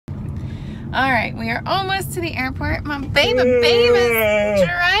All right, we are almost to the airport. My baby is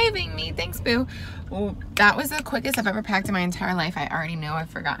driving me. Thanks, boo. Well, that was the quickest I've ever packed in my entire life. I already know I've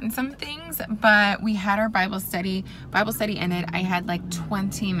forgotten some things, but we had our Bible study. Bible study ended. I had like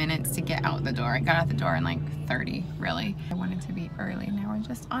 20 minutes to get out the door. I got out the door in like 30, really. I wanted to be early. Now we're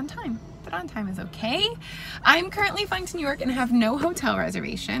just on time, but on time is okay. I'm currently flying to New York and have no hotel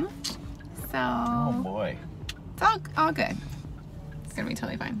reservation. So, oh boy. It's all good. It's gonna be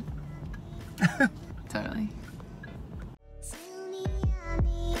totally fine. Totally.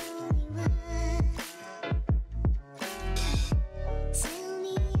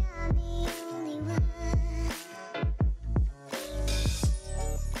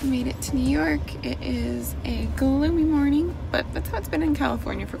 Made it to New York. It is a gloomy morning, but that's how it's been in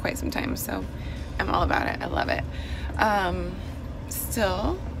California for quite some time, so I'm all about it. I love it.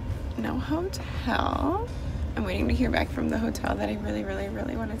 Still no hotel. I'm waiting to hear back from the hotel that I really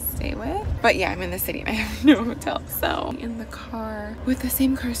want to stay with. But yeah, I'm in the city and I have no hotel, so in the car with the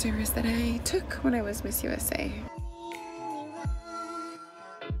same car service that I took when I was Miss USA.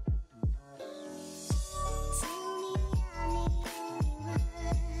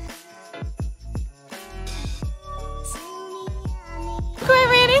 Look who I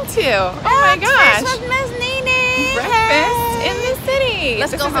ran into! Oh my gosh! Breakfast in the city!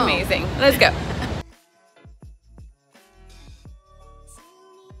 Let's go home. This is amazing. Let's go.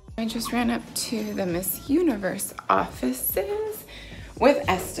 I just ran up to the Miss Universe offices with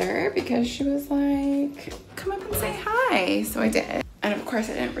Esther because she was like, come up and say hi. So I did. And of course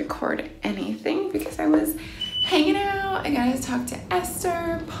I didn't record anything because I was hanging out. I got to talk to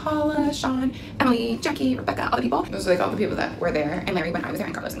Esther, Paula, Sean, Emily, Jackie, Rebecca, all the people. Those are like all the people that were there. And Larry when I was there,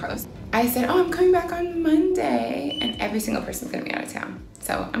 and Carlos. I said, oh, I'm coming back on Monday. And every single person's gonna be out of town.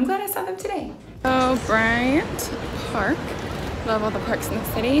 So I'm glad I saw them today. Oh, Bryant Park. Love all the parks in the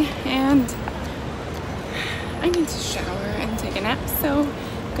city, and I need to shower and take a nap, so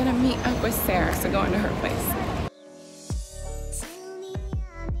I'm gonna meet up with Sarah, so go into her place.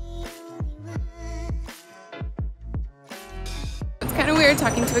 It's kind of weird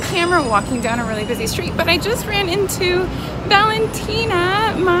talking to a camera walking down a really busy street, but I just ran into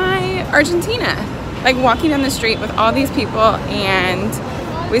Valentina, my Argentina, like walking down the street with all these people, and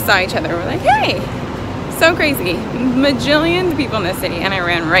we saw each other. We're like, hey! So crazy. Majillions of people in the city, and I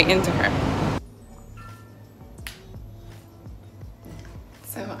ran right into her.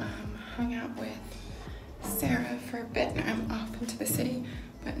 So hung out with Sarah for a bit, and I'm off into the city,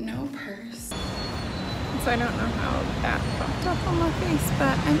 but no purse. So I don't know how that popped up on my face,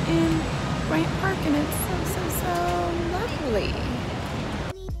 but I'm in Bryant Park, and it's so lovely.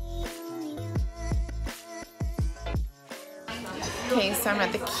 Okay, so I'm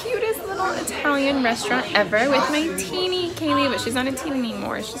at the cutest little Italian restaurant ever with my teeny Kaylee, but she's not a teen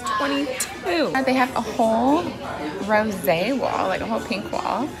anymore. She's 22. They have a whole rosé wall, like a whole pink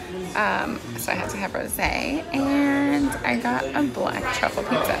wall. So I had to have rosé, and I got a black truffle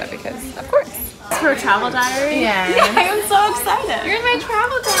pizza because, of course. It's for a travel diary? Yeah. Yeah, I'm so excited. You're in my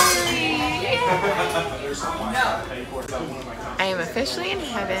travel diary. Yeah. I am officially in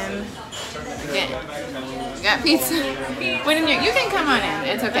heaven. Again. We got pizza. When you can come on in.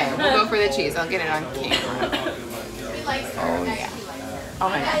 It's okay. We'll go for the cheese. I'll get it on camera. Oh yeah. Oh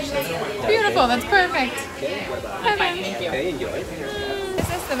my gosh. That's beautiful. That's perfect. Is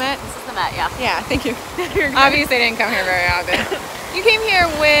this the Met? This is the Met, yeah. Yeah, thank you. Obviously I didn't come here very often. You came here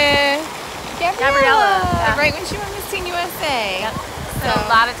with Gabriella. Yeah. Right when she went to Miss Teen USA. Yep. So a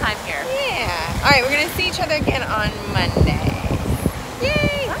lot of time here. Yeah. Alright, we're gonna see each other again on Monday.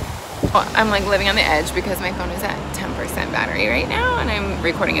 Yay! Well, I'm like living on the edge because my phone is at 10% battery right now, and I'm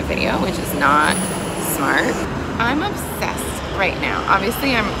recording a video, which is not smart. I'm obsessed right now.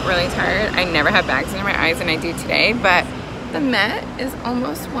 Obviously I'm really tired. I never have bags under my eyes, and I do today, but the Met is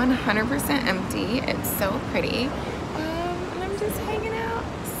almost 100% empty. It's so pretty. And I'm just hanging out,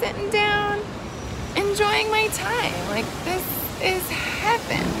 sitting down, enjoying my time. Like, this is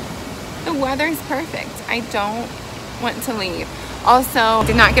heaven. The weather is perfect. I don't want to leave. Also,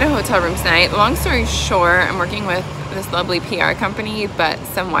 did not get a hotel room tonight. Long story short, I'm working with this lovely PR company, but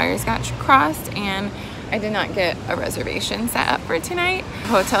some wires got crossed, and I did not get a reservation set up for tonight.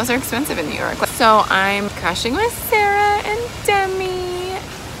 Hotels are expensive in New York. So I'm crashing with Sarah and Demi.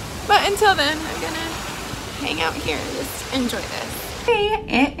 But until then, I'm gonna hang out here and just enjoy this. Hey,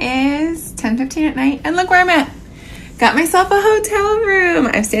 it is 10:15 at night, and look where I'm at. Got myself a hotel room.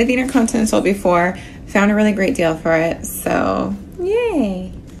 I've stayed at the InterContinental before. Found a really great deal for it, so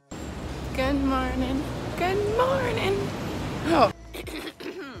yay. Good morning. Good morning. Oh,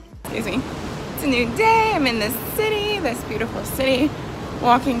 excuse me. It's a new day. I'm in this city, this beautiful city.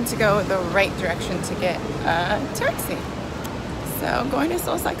 walking to go the right direction to get a taxi. So going to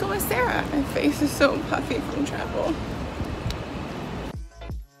Soul Cycle with Sarah. My face is so puffy from travel.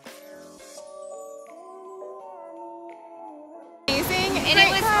 Amazing. And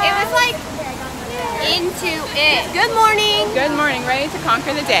it was like into it. Good morning. Good morning. Ready to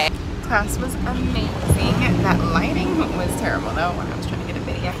conquer the day. Class was amazing. That lighting was terrible though when I was trying to get a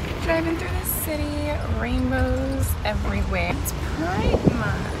video. Driving through the city, rainbows everywhere. It's Pride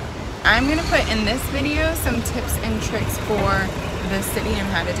Month. I'm gonna put in this video some tips and tricks for the city and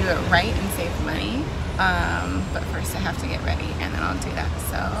how to do it right and save money. But first I have to get ready and then I'll do that.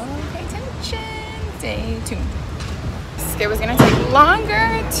 So pay attention, stay tuned. It was gonna take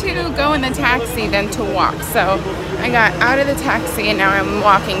longer to go in the taxi than to walk. So I got out of the taxi and now I'm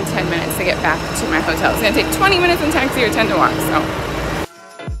walking 10 minutes to get back to my hotel. It's gonna take 20 minutes in the taxi or 10 to walk, so.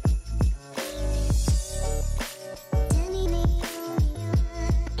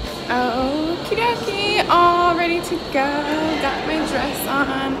 Okie dokie, all ready to go. Got my dress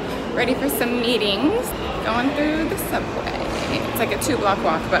on, ready for some meetings. Going through the subway. It's like a 2-block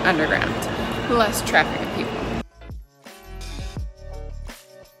walk, but underground. Less traffic of people.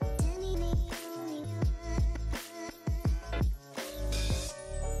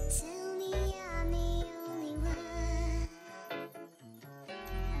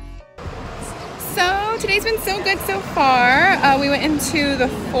 So today's been so good so far. We went into the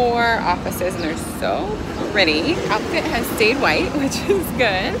 4 offices and they're so pretty. Outfit has stayed white, which is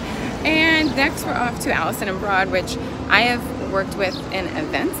good. And next we're off to Allison and Broad, which I have worked with in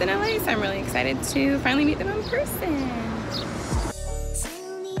events in LA, so I'm really excited to finally meet them in person.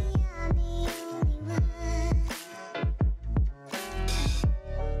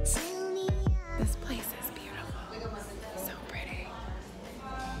 This place is beautiful. So pretty.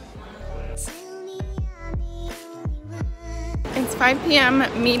 It's 5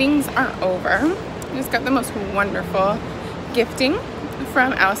 p.m. Meetings are over. I just got the most wonderful gifting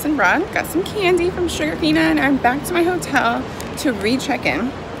from Allison Broad. Got some candy from Sugarfina and I'm back to my hotel to re-check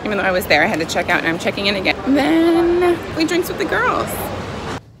in. Even though I was there, I had to check out and I'm checking in again. Then we drinks with the girls.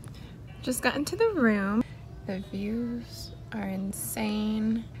 Just got into the room. The views are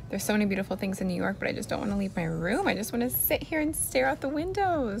insane. There's so many beautiful things in New York, but I just don't want to leave my room. I just want to sit here and stare out the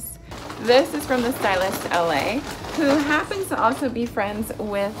windows. This is from the stylist LA, who happens to also be friends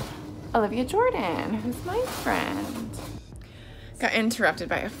with Olivia Jordan, who's my friend. Got interrupted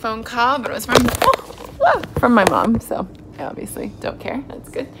by a phone call, but it was from my mom, so I obviously don't care. That's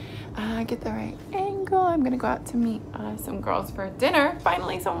good. Get the right angle. I'm gonna go out to meet some girls for dinner.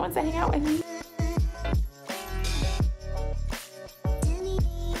 Finally, someone wants to hang out with me.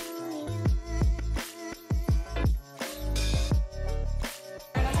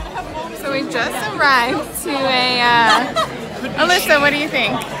 So we just arrived to a, Alyssa, what do you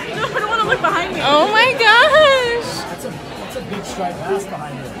think? No, I don't want to look behind me. Oh my gosh! That's a big striped bass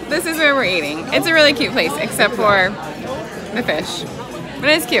behind it. This is where we're eating. It's a really cute place, except for the fish. But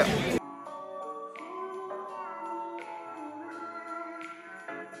it's cute.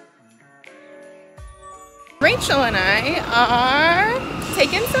 Rachel and I are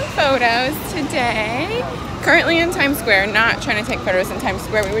taking some photos today. Currently in Times Square, not trying to take photos in Times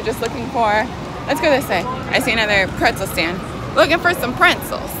Square. We were just looking for, let's go this way. I see another pretzel stand. Looking for some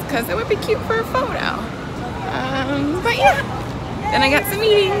pretzels, because it would be cute for a photo. But yeah, then I got some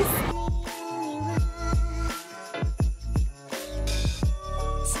meetings.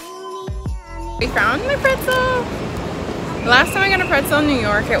 We found my pretzel. The last time I got a pretzel in New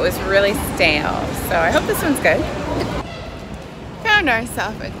York, it was really stale. So I hope this one's good. Found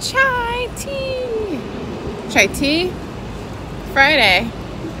ourselves a chai tea. Chai tea? Friday.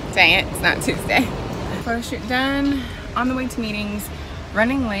 Dang it, it's not Tuesday. Photo shoot done. On the way to meetings.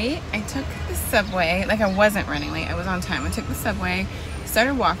 Running late. I took the subway. Like, I wasn't running late. I was on time. I took the subway.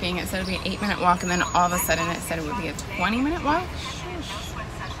 Started walking. It said it would be an 8-minute walk. And then all of a sudden it said it would be a 20-minute walk.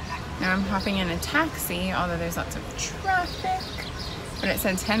 Now I'm hopping in a taxi, although there's lots of traffic. But it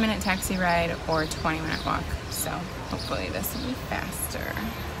said 10-minute taxi ride or 20-minute walk. So hopefully this will be faster.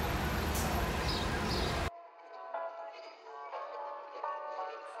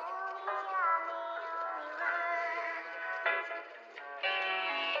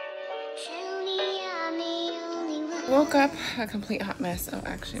 Woke up a complete hot mess. Oh,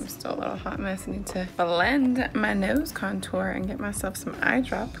 actually, I'm still a little hot mess. I need to blend my nose contour and get myself some eye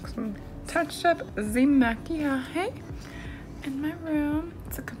drops because I'm touched up the maquillaje in my room.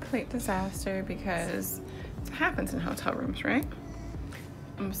 It's a complete disaster because it happens in hotel rooms, right?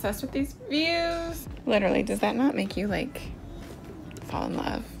 I'm obsessed with these views. Literally, does that not make you like fall in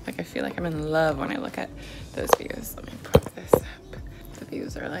love? Like, I feel like I'm in love when I look at those views. Let me put this up. The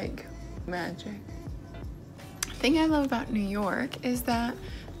views are like magic. The thing I love about New York is that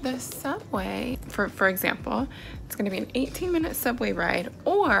the subway, for example, it's gonna be an 18-minute subway ride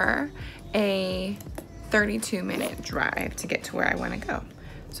or a 32-minute drive to get to where I wanna go.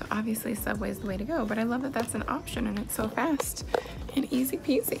 So obviously subway is the way to go, but I love that that's an option and it's so fast and easy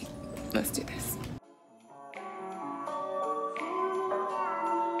peasy. Let's do this.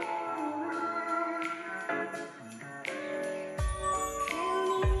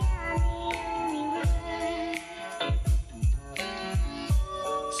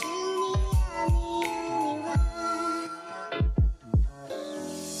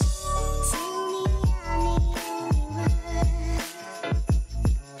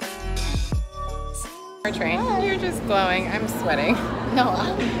 Our train. You're just glowing. I'm sweating. No.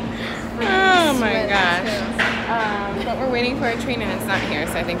 Oh my gosh. But we're waiting for a train and it's not here,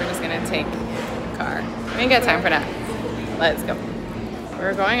 so I think we're just gonna take the car. We ain't got time for that. Let's go.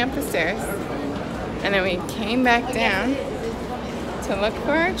 We're going up the stairs, and then we came back down to look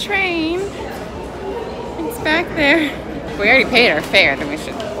for our train. It's back there. If we already paid our fare, then we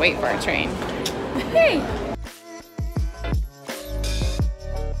should wait for our train. Hey.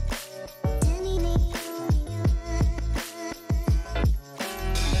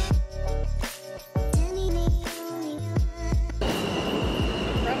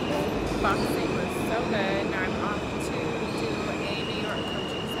 Boxing was so good. Now I'm off to do a New York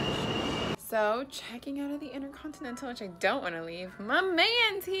coaching session. So checking out of the InterContinental, which I don't want to leave. My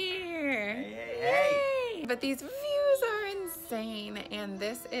man's here. Hey. But these views are insane, and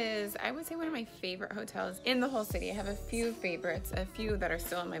this is, I would say, one of my favorite hotels in the whole city. I have a few favorites, a few that are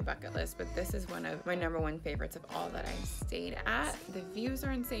still on my bucket list, but this is one of my #1 favorites of all that I've stayed at. The views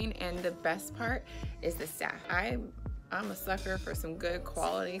are insane, and the best part is the staff. I'm a sucker for some good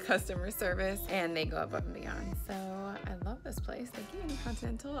quality customer service, and they go above and beyond. So I love this place. Thank you,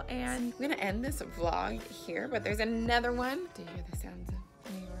 InterContinental. And I'm gonna end this vlog here, but there's another one. Do you hear the sounds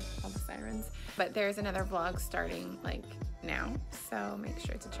of New York, all the sirens? But there's another vlog starting like now, so make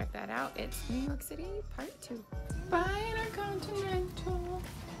sure to check that out. It's New York City Part 2. Bye, InterContinental.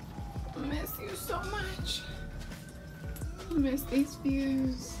 I miss you so much. I miss these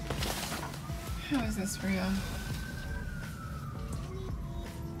views. How is this for you?